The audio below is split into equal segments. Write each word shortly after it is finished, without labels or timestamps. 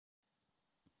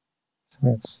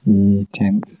So it's the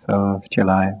 10th of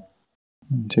July,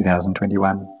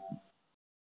 2021.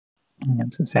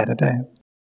 It's a Saturday.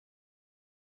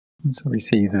 And so we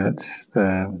see that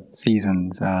the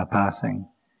seasons are passing.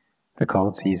 The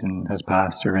cold season has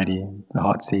passed already, the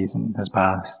hot season has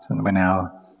passed, and we're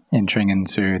now entering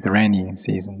into the rainy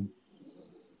season.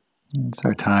 And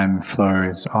so time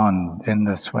flows on in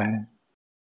this way.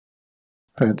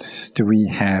 But do we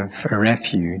have a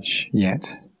refuge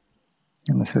yet?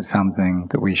 And this is something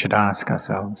that we should ask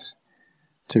ourselves.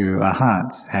 Do our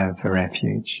hearts have a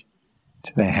refuge?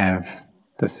 Do they have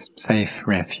this safe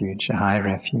refuge, a high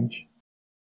refuge?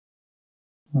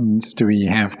 And do we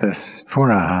have this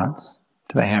for our hearts?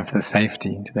 Do they have the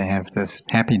safety? Do they have this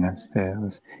happiness there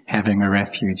of having a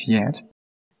refuge yet?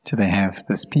 Do they have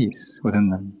this peace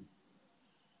within them?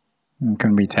 And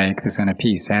can we take this inner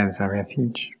peace as our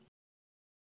refuge?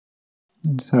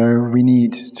 And so we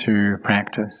need to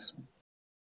practice.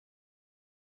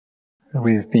 So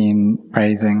we've been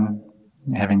praising,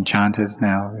 having chanted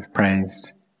now, we've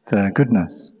praised the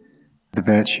goodness, the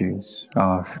virtues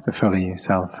of the fully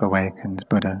self-awakened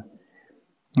Buddha.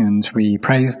 And we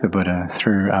praise the Buddha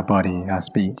through our body, our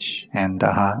speech, and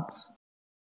our hearts.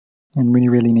 And we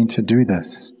really need to do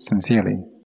this sincerely.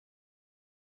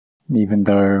 Even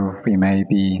though we may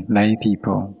be lay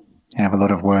people, have a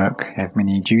lot of work, have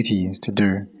many duties to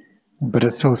do, but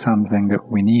it's still something that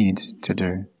we need to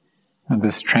do. And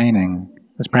this training,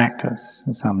 this practice,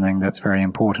 is something that's very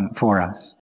important for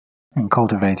us in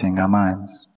cultivating our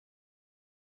minds.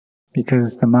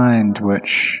 Because the mind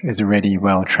which is already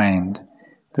well trained,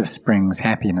 this brings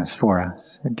happiness for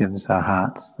us. It gives our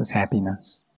hearts this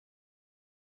happiness.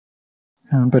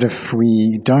 But if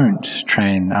we don't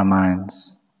train our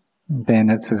minds, then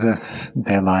it's as if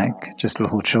they're like just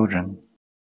little children.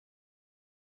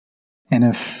 And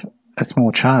if a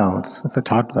small child, if a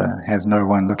toddler has no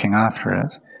one looking after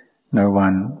it, no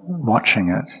one watching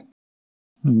it,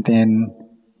 then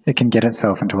it can get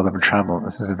itself into a lot of trouble.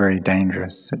 This is a very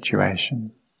dangerous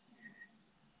situation.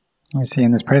 We see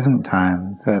in this present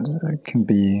time that it can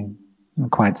be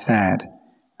quite sad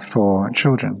for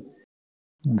children,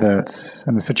 that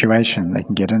in the situation they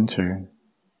can get into,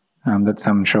 that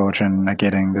some children are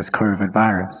getting this COVID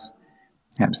virus.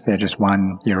 Perhaps they're just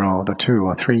 1 year old or 2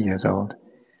 or 3 years old.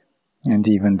 And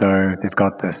even though they've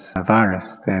got this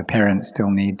virus, their parents still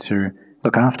need to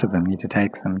look after them, need to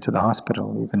take them to the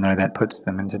hospital, even though that puts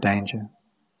them into danger.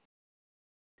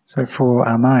 So for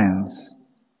our minds,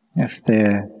 if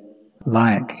they're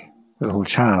like a little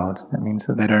child, that means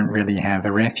that they don't really have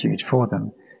a refuge for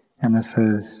them. And this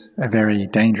is a very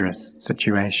dangerous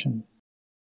situation.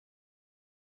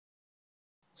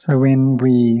 So when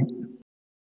we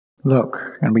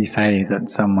look and we say that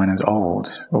someone is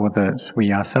old, or that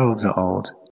we ourselves are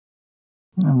old,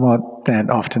 what that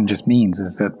often just means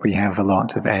is that we have a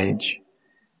lot of age.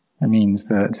 It means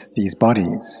that these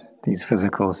bodies, these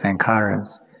physical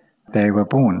sankharas, they were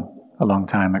born a long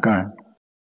time ago.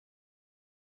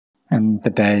 And the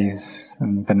days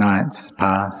and the nights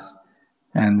pass,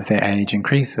 and their age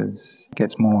increases,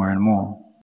 gets more and more.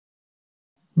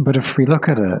 But if we look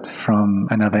at it from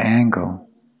another angle,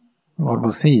 what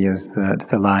we'll see is that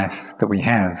the life that we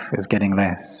have is getting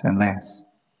less and less.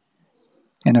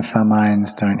 And if our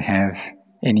minds don't have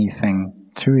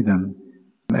anything to them,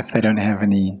 if they don't have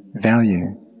any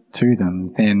value to them,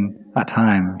 then our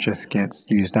time just gets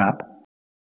used up.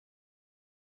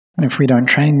 And if we don't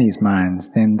train these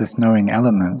minds, then this knowing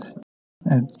element,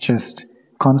 it just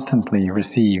constantly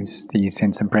receives these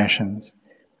sense impressions.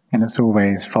 And it's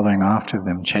always following after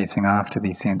them, chasing after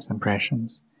these sense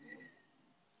impressions.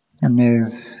 And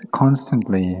there's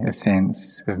constantly a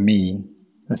sense of me,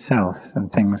 the self,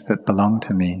 and things that belong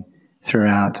to me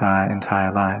throughout our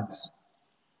entire lives.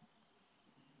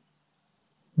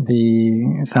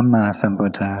 The Samma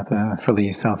Sambuddha, the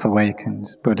fully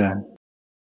self-awakened Buddha,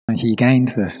 he gained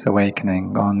this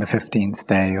awakening on the 15th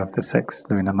day of the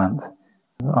 6th lunar month,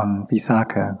 on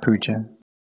Visakha Puja.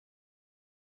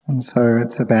 And so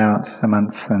it's about a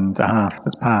month and a half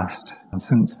that's passed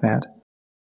since that.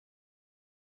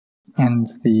 And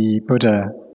the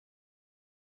Buddha,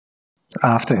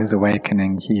 after his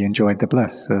awakening, he enjoyed the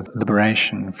bliss of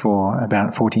liberation for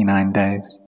about 49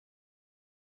 days.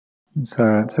 And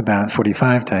so it's about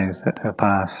 45 days that have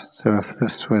passed. So if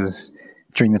this was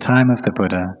during the time of the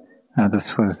Buddha,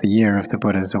 this was the year of the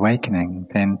Buddha's awakening,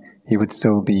 then he would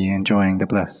still be enjoying the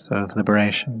bliss of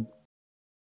liberation.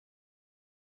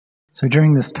 So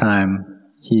during this time,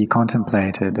 he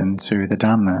contemplated into the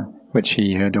Dhamma, which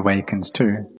he had awakened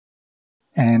to,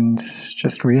 and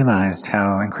just realized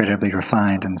how incredibly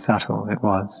refined and subtle it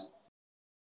was.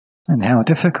 and how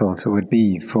difficult it would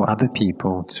be for other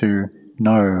people to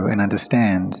know and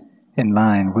understand in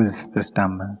line with this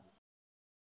Dhamma.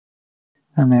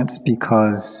 And that's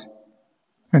because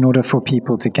in order for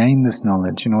people to gain this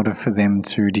knowledge, in order for them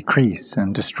to decrease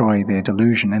and destroy their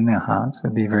delusion in their hearts, it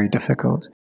would be very difficult,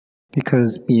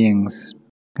 because beings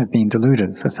have been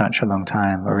deluded for such a long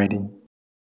time already.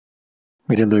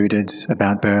 We're deluded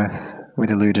about birth, we're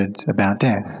deluded about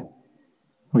death.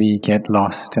 We get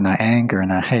lost in our anger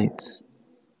and our hate,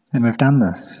 and we've done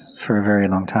this for a very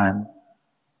long time.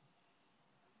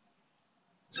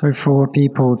 So for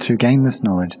people to gain this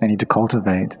knowledge, they need to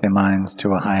cultivate their minds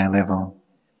to a higher level.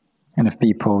 And if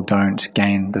people don't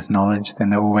gain this knowledge, then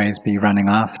they'll always be running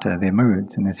after their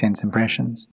moods and their sense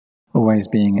impressions, always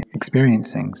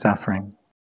experiencing suffering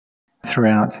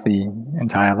throughout the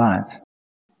entire life.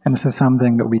 And this is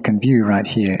something that we can view right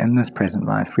here in this present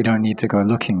life. We don't need to go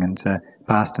looking into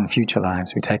past and future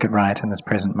lives. We take it right in this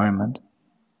present moment.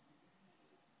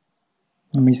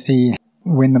 And we see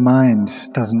when the mind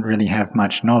doesn't really have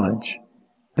much knowledge,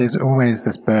 there's always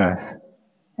this birth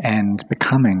and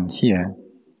becoming here.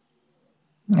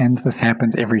 And this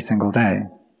happens every single day.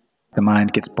 The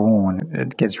mind gets born,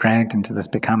 it gets dragged into this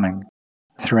becoming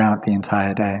throughout the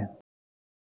entire day.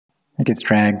 It gets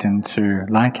dragged into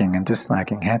liking and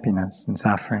disliking happiness and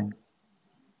suffering.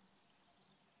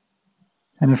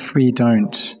 And if we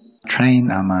don't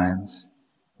train our minds,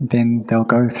 then they'll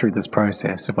go through this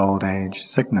process of old age,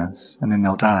 sickness, and then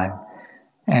they'll die.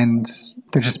 And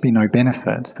there'll just be no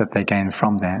benefit that they gain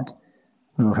from that.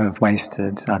 We'll have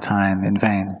wasted our time in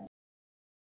vain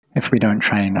if we don't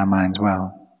train our minds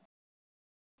well.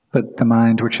 But the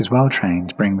mind which is well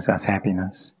trained brings us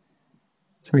happiness.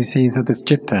 So we see that this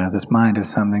citta, this mind, is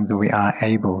something that we are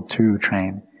able to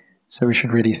train. So we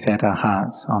should really set our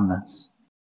hearts on this.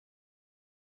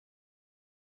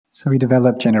 So we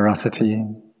develop generosity,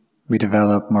 we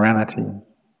develop morality.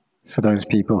 For those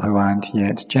people who aren't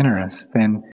yet generous,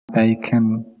 then they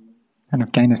can kind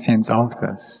of gain a sense of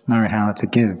this, know how to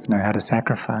give, know how to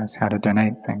sacrifice, how to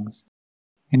donate things.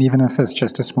 And even if it's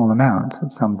just a small amount,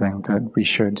 it's something that we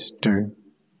should do.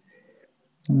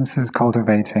 And this is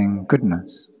cultivating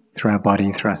goodness through our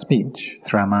body, through our speech,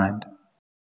 through our mind.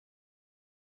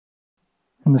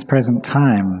 In this present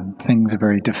time, things are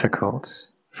very difficult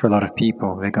for a lot of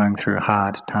people. They're going through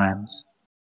hard times.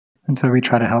 And so we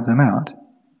try to help them out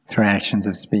through actions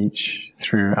of speech,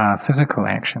 through our physical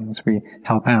actions. We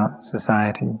help out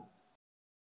society.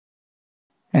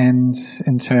 And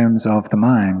in terms of the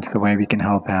mind, the way we can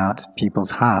help out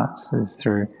people's hearts is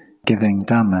through giving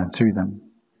Dhamma to them.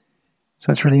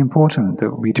 So it's really important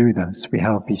that we do this, we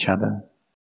help each other.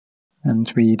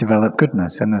 And we develop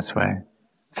goodness in this way,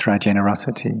 through our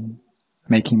generosity,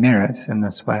 making merit in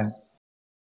this way.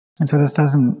 And so this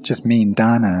doesn't just mean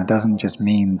dana, it doesn't just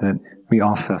mean that we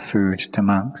offer food to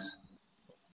monks.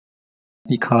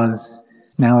 Because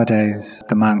nowadays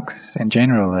the monks in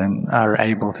general are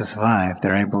able to survive,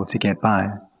 they're able to get by.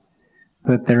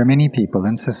 But there are many people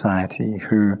in society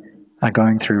who are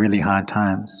going through really hard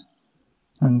times.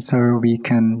 And so we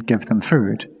can give them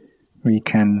food, we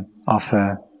can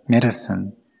offer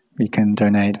medicine, we can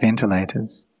donate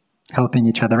ventilators, helping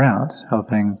each other out,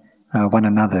 helping one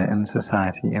another in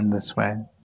society in this way.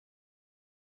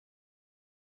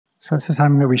 So this is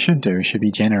something that we should do. We should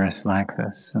be generous like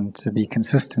this, and to be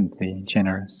consistently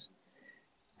generous.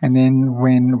 And then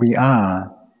when we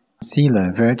are,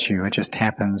 sila, virtue, it just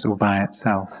happens all by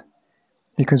itself.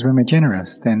 Because when we're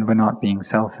generous, then we're not being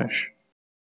selfish.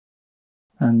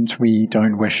 And we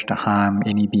don't wish to harm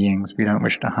any beings, we don't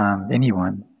wish to harm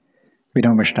anyone. We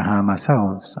don't wish to harm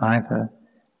ourselves either.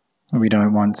 We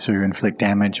don't want to inflict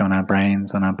damage on our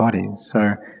brains, on our bodies,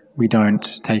 so we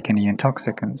don't take any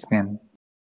intoxicants then.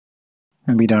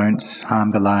 And we don't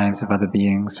harm the lives of other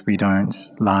beings, we don't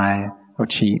lie or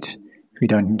cheat, we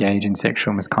don't engage in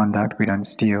sexual misconduct, we don't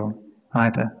steal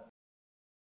either.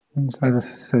 And so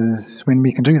this is, when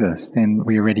we can do this, then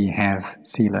we already have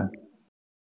sila.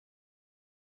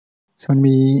 So when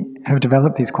we have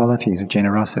developed these qualities of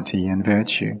generosity and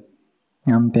virtue,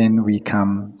 then we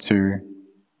come to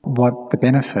what the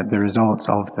benefit, the results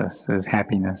of this is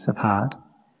happiness of heart.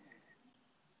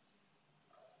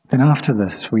 Then after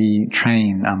this we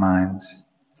train our minds,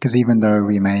 because even though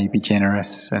we may be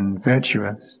generous and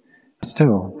virtuous,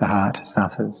 still the heart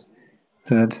suffers.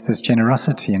 That this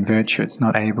generosity and virtue, it's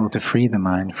not able to free the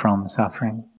mind from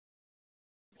suffering,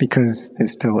 because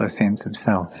there's still a sense of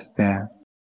self there.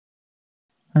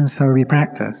 And so we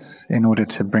practice in order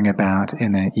to bring about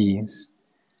inner ease.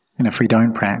 And if we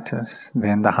don't practice,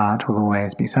 then the heart will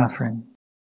always be suffering.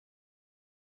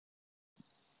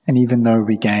 And even though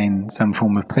we gain some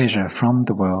form of pleasure from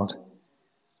the world,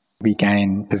 we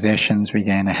gain possessions, we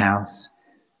gain a house,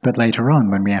 but later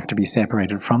on, when we have to be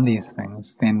separated from these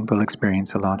things, then we'll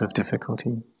experience a lot of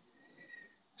difficulty.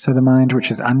 So the mind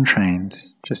which is untrained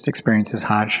just experiences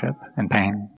hardship and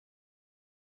pain.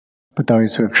 But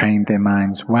those who have trained their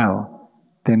minds well,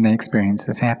 then they experience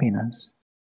this happiness.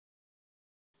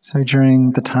 So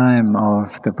during the time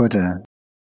of the Buddha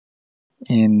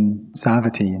in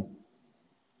Savatthi,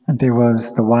 there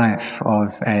was the wife of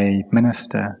a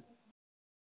minister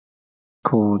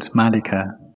called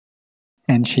Malika,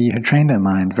 and she had trained her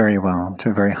mind very well to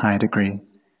a very high degree.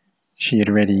 She had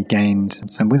already gained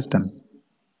some wisdom.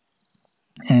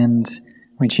 And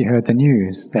when she heard the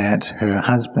news that her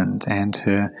husband and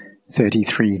her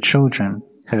 33 children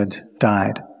had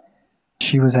died,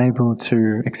 she was able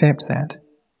to accept that.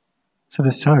 So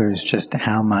this shows just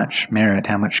how much merit,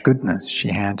 how much goodness she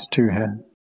had to her.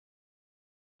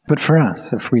 But for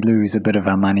us, if we lose a bit of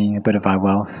our money, a bit of our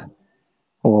wealth,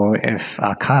 or if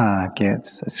our car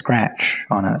gets a scratch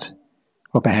on it,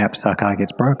 or perhaps our car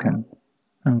gets broken,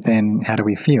 then how do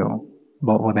we feel?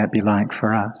 What will that be like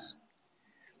for us?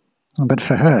 But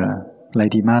for her,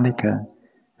 Lady Malika,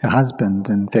 her husband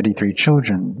and 33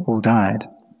 children all died.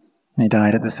 They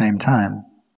died at the same time.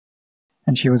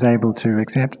 And she was able to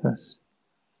accept this.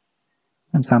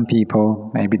 And some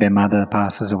people, maybe their mother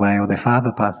passes away or their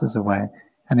father passes away,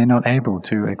 and they're not able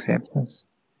to accept this.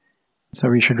 So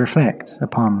we should reflect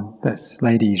upon this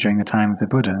lady during the time of the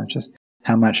Buddha, just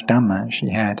how much Dhamma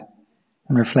she had,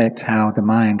 and reflect how the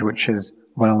mind which is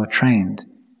well trained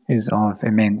is of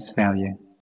immense value.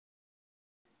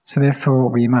 So therefore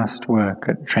we must work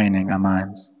at training our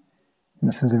minds. And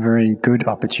this is a very good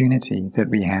opportunity that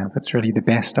we have. It's really the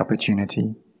best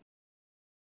opportunity.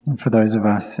 And for those of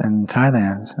us in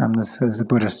Thailand, this is a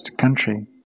Buddhist country.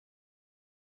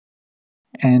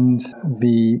 And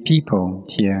the people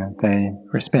here, they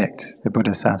respect the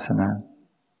Buddha Sasana.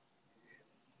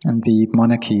 And the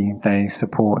monarchy, they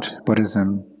support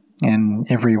Buddhism in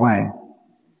every way.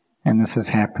 And this has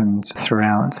happened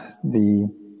throughout the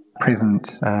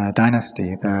present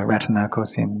dynasty, the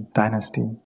Ratanakosin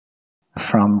dynasty.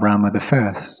 From Rama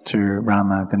I to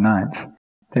Rama IX,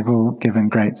 they've all given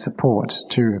great support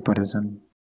to Buddhism.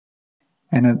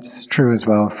 And it's true as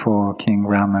well for King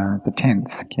Rama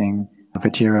X, King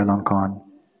Vajiralongkorn,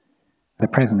 the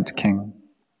present king,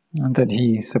 that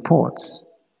he supports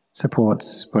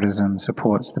Buddhism,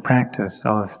 supports the practice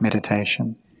of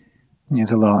meditation. He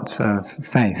has a lot of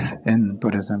faith in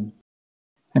Buddhism,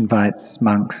 invites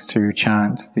monks to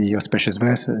chant the auspicious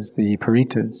verses, the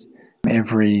paritas,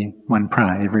 every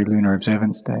every lunar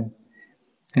observance day.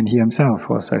 And he himself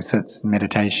also sits in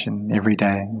meditation every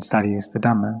day and studies the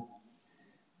Dhamma.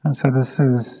 And so this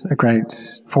is a great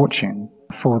fortune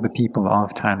for the people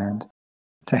of Thailand,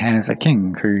 to have a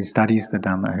king who studies the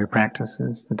Dhamma, who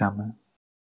practices the Dhamma.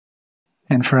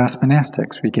 And for us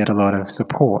monastics, we get a lot of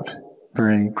support,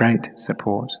 very great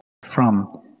support,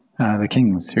 from the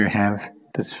kings who have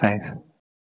this faith.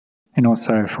 And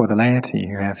also for the laity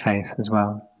who have faith as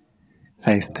well,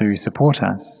 faith to support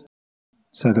us,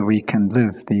 so that we can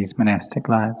live these monastic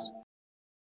lives.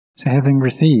 So having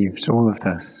received all of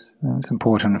this, it's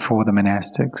important for the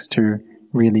monastics to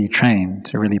really train,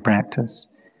 to really practice,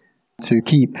 to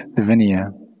keep the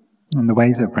Vinaya and the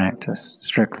ways of practice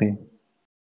strictly,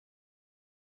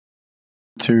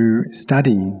 to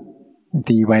study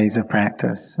the ways of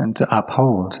practice and to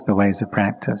uphold the ways of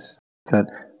practice that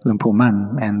Luang Pu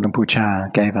Man and Luang Pu Cha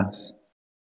gave us.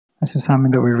 This is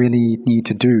something that we really need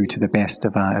to do to the best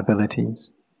of our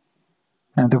abilities,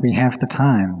 and that we have the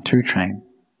time to train.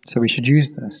 So we should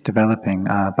use this, developing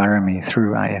our Bharami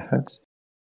through our efforts.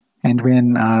 And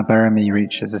when our Bharami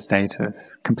reaches a state of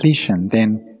completion,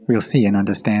 then we'll see and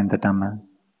understand the Dhamma.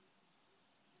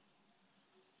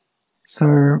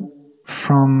 So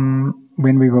from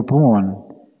when we were born,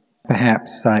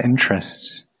 perhaps our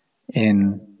interest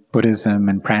in Buddhism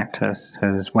and practice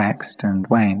has waxed and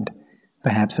waned.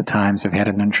 Perhaps at times we've had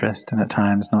an interest and at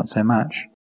times not so much.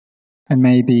 And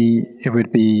maybe it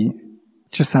would be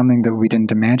just something that we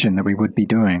didn't imagine that we would be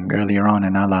doing earlier on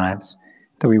in our lives,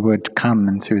 that we would come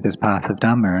into this path of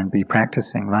Dhamma and be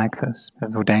practicing like this,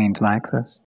 as ordained like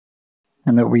this,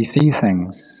 and that we see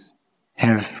things,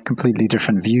 have completely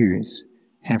different views,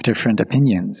 have different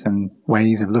opinions and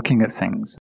ways of looking at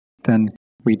things than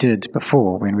we did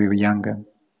before when we were younger.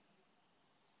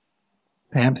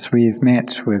 Perhaps we've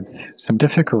met with some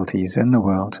difficulties in the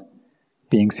world,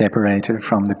 being separated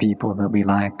from the people that we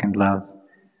like and love,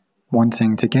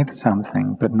 wanting to get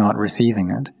something but not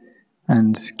receiving it,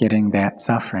 and getting that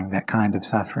suffering, that kind of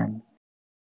suffering.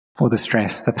 or the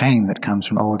stress, the pain that comes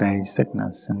from old age,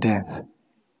 sickness, and death,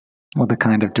 or the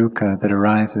kind of dukkha that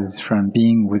arises from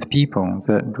being with people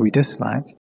that we dislike.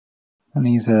 And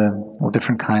these are all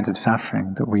different kinds of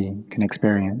suffering that we can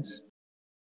experience.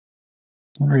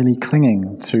 And really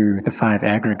clinging to the five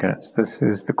aggregates, this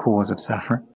is the cause of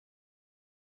suffering.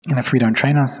 And if we don't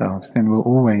train ourselves, then we'll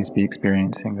always be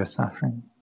experiencing this suffering.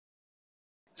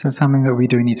 So it's something that we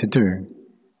do need to do.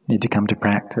 We need to come to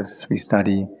practice. We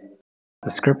study the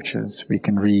scriptures. We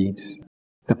can read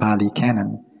the Pali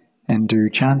Canon and do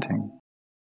chanting.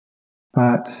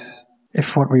 But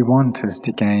if what we want is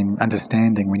to gain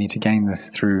understanding, we need to gain this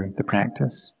through the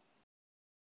practice.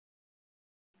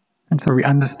 And so we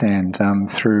understand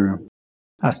through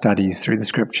our studies, through the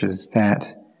scriptures, that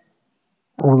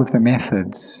all of the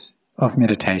methods of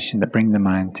meditation that bring the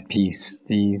mind to peace,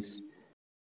 these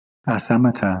are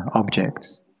samatha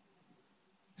objects.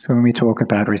 So when we talk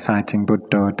about reciting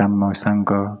Buddho, Dhammo,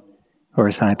 Sangho, or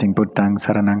reciting Buddhang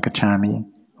Saranang Gacchami,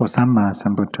 or Samma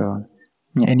Sambuddho,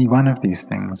 any one of these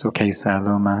things, or Kesa,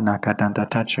 Loma, Naka, Danta,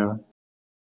 Tacho,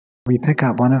 we pick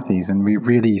up one of these and we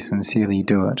really sincerely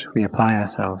do it. We apply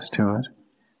ourselves to it.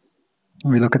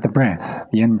 We look at the breath,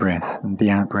 the in-breath and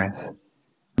the out-breath.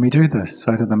 And we do this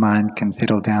so that the mind can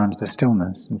settle down to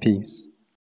stillness and peace.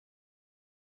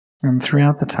 And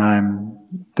throughout the time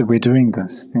that we're doing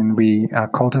this, then we are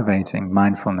cultivating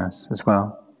mindfulness as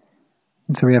well.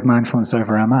 And so we have mindfulness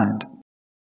over our mind,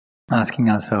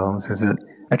 asking ourselves, is it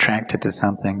attracted to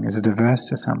something? Is it averse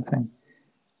to something?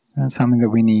 That's something that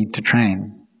we need to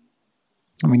train.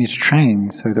 And we need to train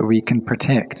so that we can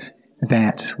protect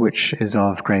that which is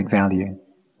of great value,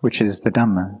 which is the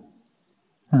Dhamma.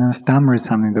 And this Dhamma is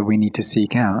something that we need to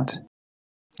seek out.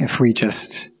 If we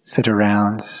just sit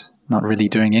around not really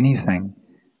doing anything,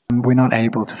 we're not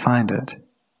able to find it.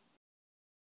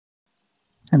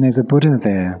 And there's a Buddha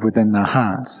there within our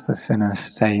hearts, this inner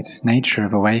state, nature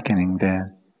of awakening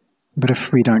there. But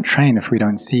if we don't train, if we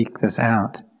don't seek this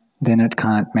out, then it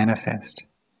can't manifest.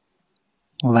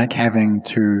 Like having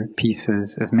two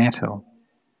pieces of metal.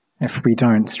 If we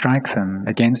don't strike them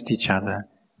against each other,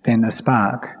 then a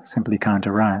spark simply can't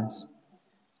arise.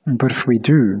 But if we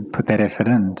do put that effort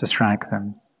in to strike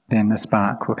them, then a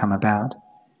spark will come about.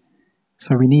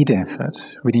 So we need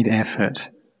effort. We need effort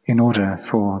in order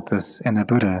for this inner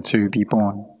Buddha to be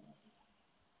born.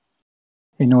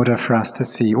 In order for us to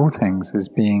see all things as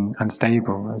being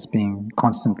unstable, as being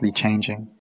constantly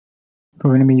changing. But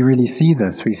when we really see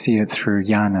this, we see it through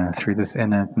jnana, through this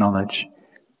inner knowledge.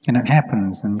 And it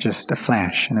happens in just a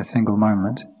flash, in a single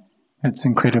moment. It's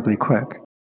incredibly quick.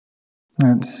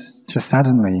 It's just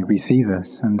suddenly we see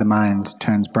this and the mind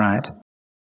turns bright.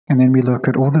 And then we look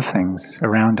at all the things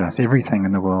around us, everything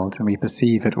in the world, and we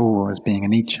perceive it all as being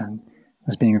anicca,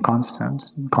 as being a constant,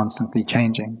 constantly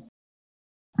changing.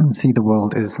 And see the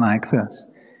world is like this.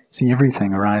 See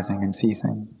everything arising and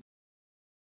ceasing.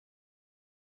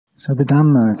 So the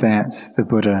Dhamma that the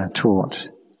Buddha taught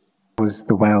was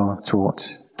the well-taught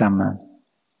Dhamma.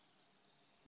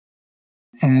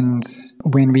 And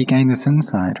when we gain this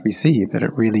insight, we see that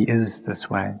it really is this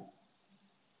way.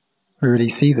 We really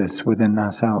see this within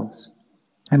ourselves.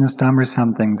 And this Dhamma is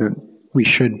something that we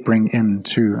should bring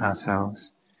into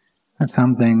ourselves. It's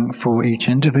something for each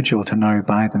individual to know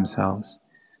by themselves.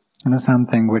 And it's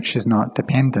something which is not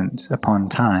dependent upon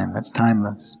time, it's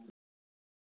timeless.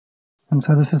 And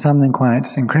so this is something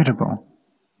quite incredible,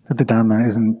 that the Dhamma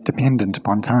isn't dependent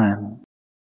upon time.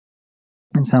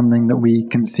 It's something that we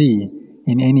can see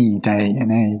in any day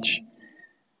and age.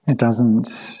 It doesn't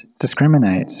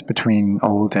discriminate between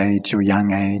old age or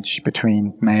young age,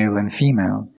 between male and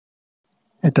female.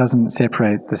 It doesn't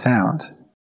separate this out.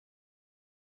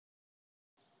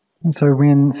 And so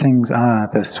when things are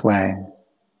this way,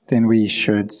 then we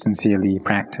should sincerely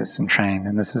practice and train.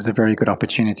 And this is a very good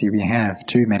opportunity we have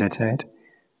to meditate.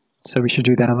 So we should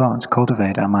do that a lot,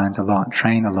 cultivate our minds a lot,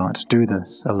 train a lot, do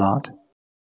this a lot.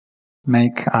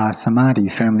 Make our samadhi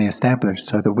firmly established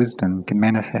so that wisdom can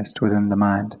manifest within the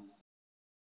mind.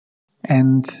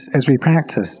 And as we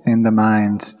practice, then the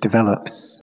mind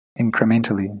develops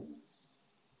incrementally.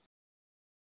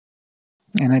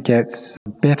 And it gets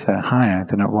better, higher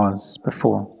than it was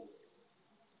before.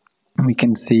 And we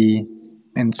can see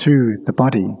into the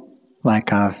body,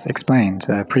 like I've explained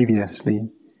previously.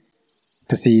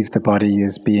 Perceive the body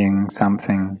as being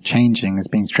something changing, as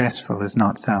being stressful, as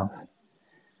not self.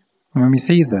 And when we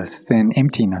see this, then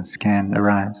emptiness can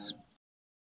arise.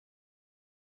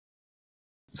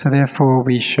 So therefore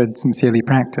we should sincerely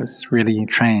practice, really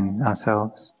train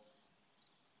ourselves.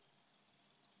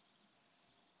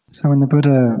 So when the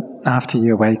Buddha, after he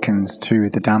awakens to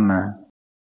the Dhamma,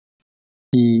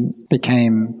 he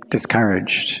became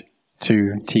discouraged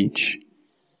to teach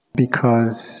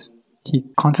because he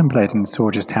contemplated and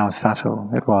saw just how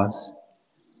subtle it was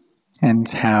and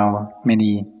how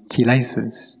many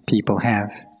kilesas people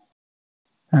have.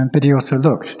 But he also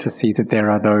looked to see that there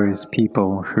are those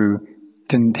people who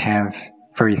didn't have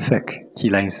very thick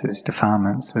kilesas,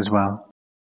 defilements as well.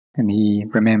 And he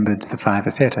remembered the 5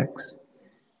 ascetics.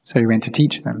 So he went to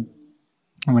teach them.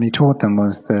 And what he taught them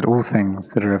was that all things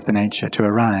that are of the nature to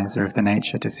arise are of the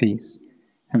nature to cease.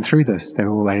 And through this, they're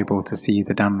all able to see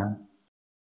the Dhamma.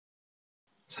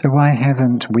 So why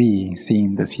haven't we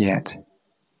seen this yet?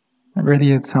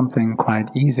 Really, it's something quite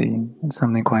easy. It's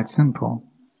something quite simple.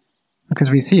 Because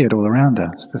we see it all around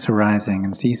us, this arising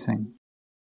and ceasing.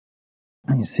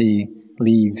 We see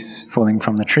leaves falling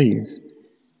from the trees.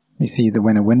 We see that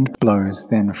when a wind blows,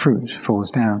 then fruit falls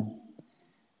down.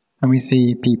 And we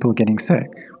see people getting sick.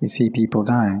 We see people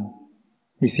dying.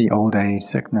 We see old age,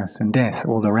 sickness, and death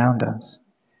all around us.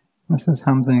 This is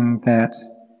something that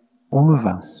all of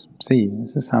us see.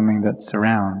 This is something that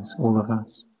surrounds all of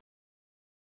us.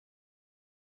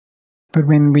 But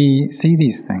when we see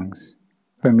these things,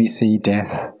 when we see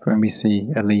death, when we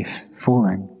see a leaf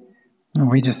falling,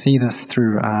 we just see this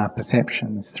through our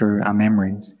perceptions, through our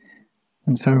memories.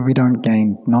 And so we don't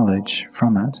gain knowledge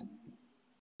from it.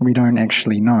 We don't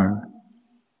actually know.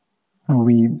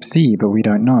 We see, but we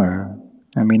don't know.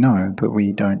 And we know, but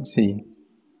we don't see.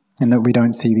 And that we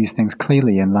don't see these things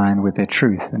clearly in line with their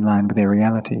truth, in line with their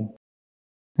reality.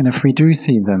 And if we do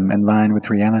see them in line with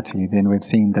reality, then we've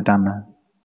seen the Dhamma.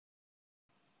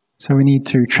 So we need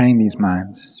to train these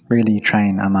minds, really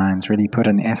train our minds, really put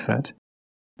in effort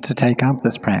to take up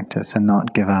this practice and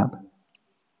not give up.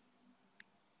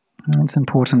 And it's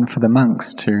important for the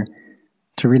monks to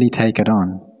really take it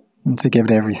on and to give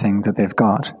it everything that they've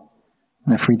got.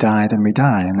 And if we die, then we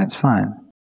die, and that's fine.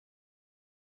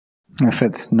 If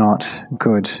it's not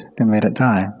good, then let it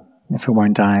die. If it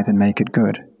won't die, then make it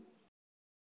good.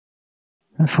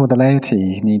 And for the laity,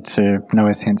 you need to know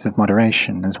a sense of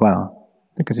moderation as well,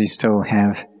 because you still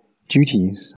have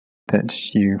duties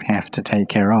that you have to take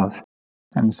care of,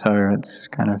 and so it's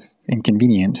kind of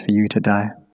inconvenient for you to die.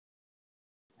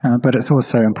 But it's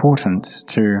also important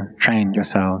to train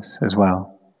yourselves as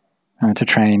well, to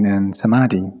train in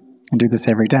samadhi, and do this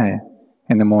every day,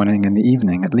 in the morning and the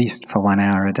evening, at least for 1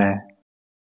 hour a day.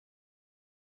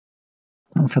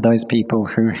 And for those people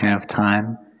who have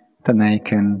time, then they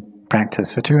can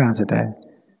practice for 2 hours a day.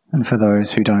 And for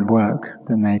those who don't work,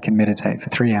 then they can meditate for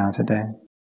 3 hours a day.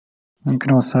 And you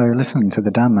can also listen to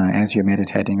the Dhamma as you're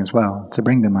meditating as well, to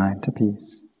bring the mind to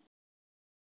peace.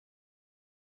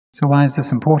 So why is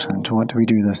this important? What do we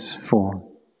do this for?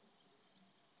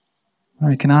 Well,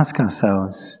 we can ask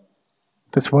ourselves,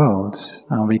 this world,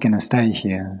 are we going to stay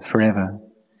here forever?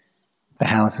 The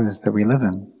houses that we live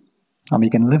in, are we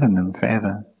going to live in them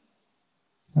forever?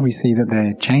 And we see that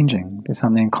they're changing, there's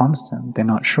something constant, they're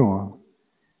not sure.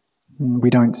 We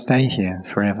don't stay here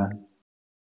forever.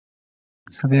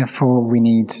 So therefore we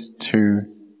need to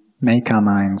make our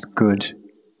minds good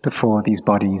before these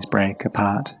bodies break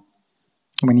apart.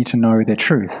 We need to know their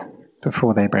truth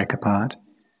before they break apart.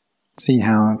 See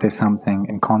how there's something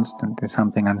inconstant, there's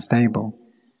something unstable.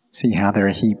 See how they're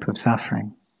a heap of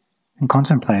suffering. And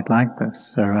contemplate like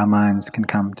this so our minds can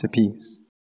come to peace.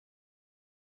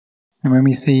 And when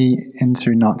we see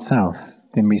into not self,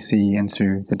 then we see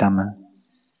into the Dhamma.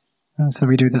 And so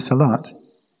we do this a lot.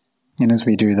 And as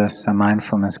we do this, our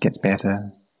mindfulness gets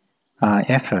better, our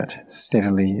effort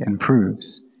steadily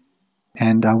improves,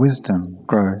 and our wisdom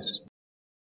grows,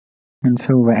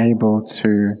 until we're able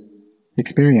to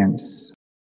experience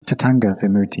Tatanga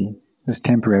Vimutti, this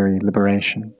temporary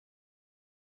liberation.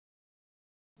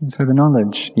 And so the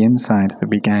knowledge, the insight that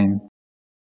we gain,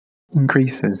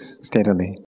 increases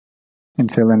steadily,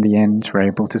 until in the end we're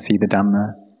able to see the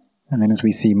Dhamma. And then as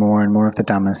we see more and more of the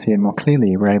Dhamma, see it more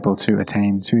clearly, we're able to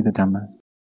attain to the Dhamma.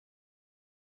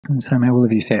 And so may all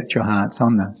of you set your hearts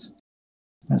on this.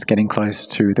 It's getting close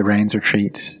to the Rains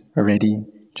Retreat already,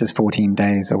 just 14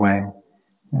 days away.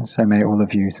 And so may all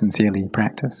of you sincerely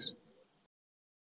practice.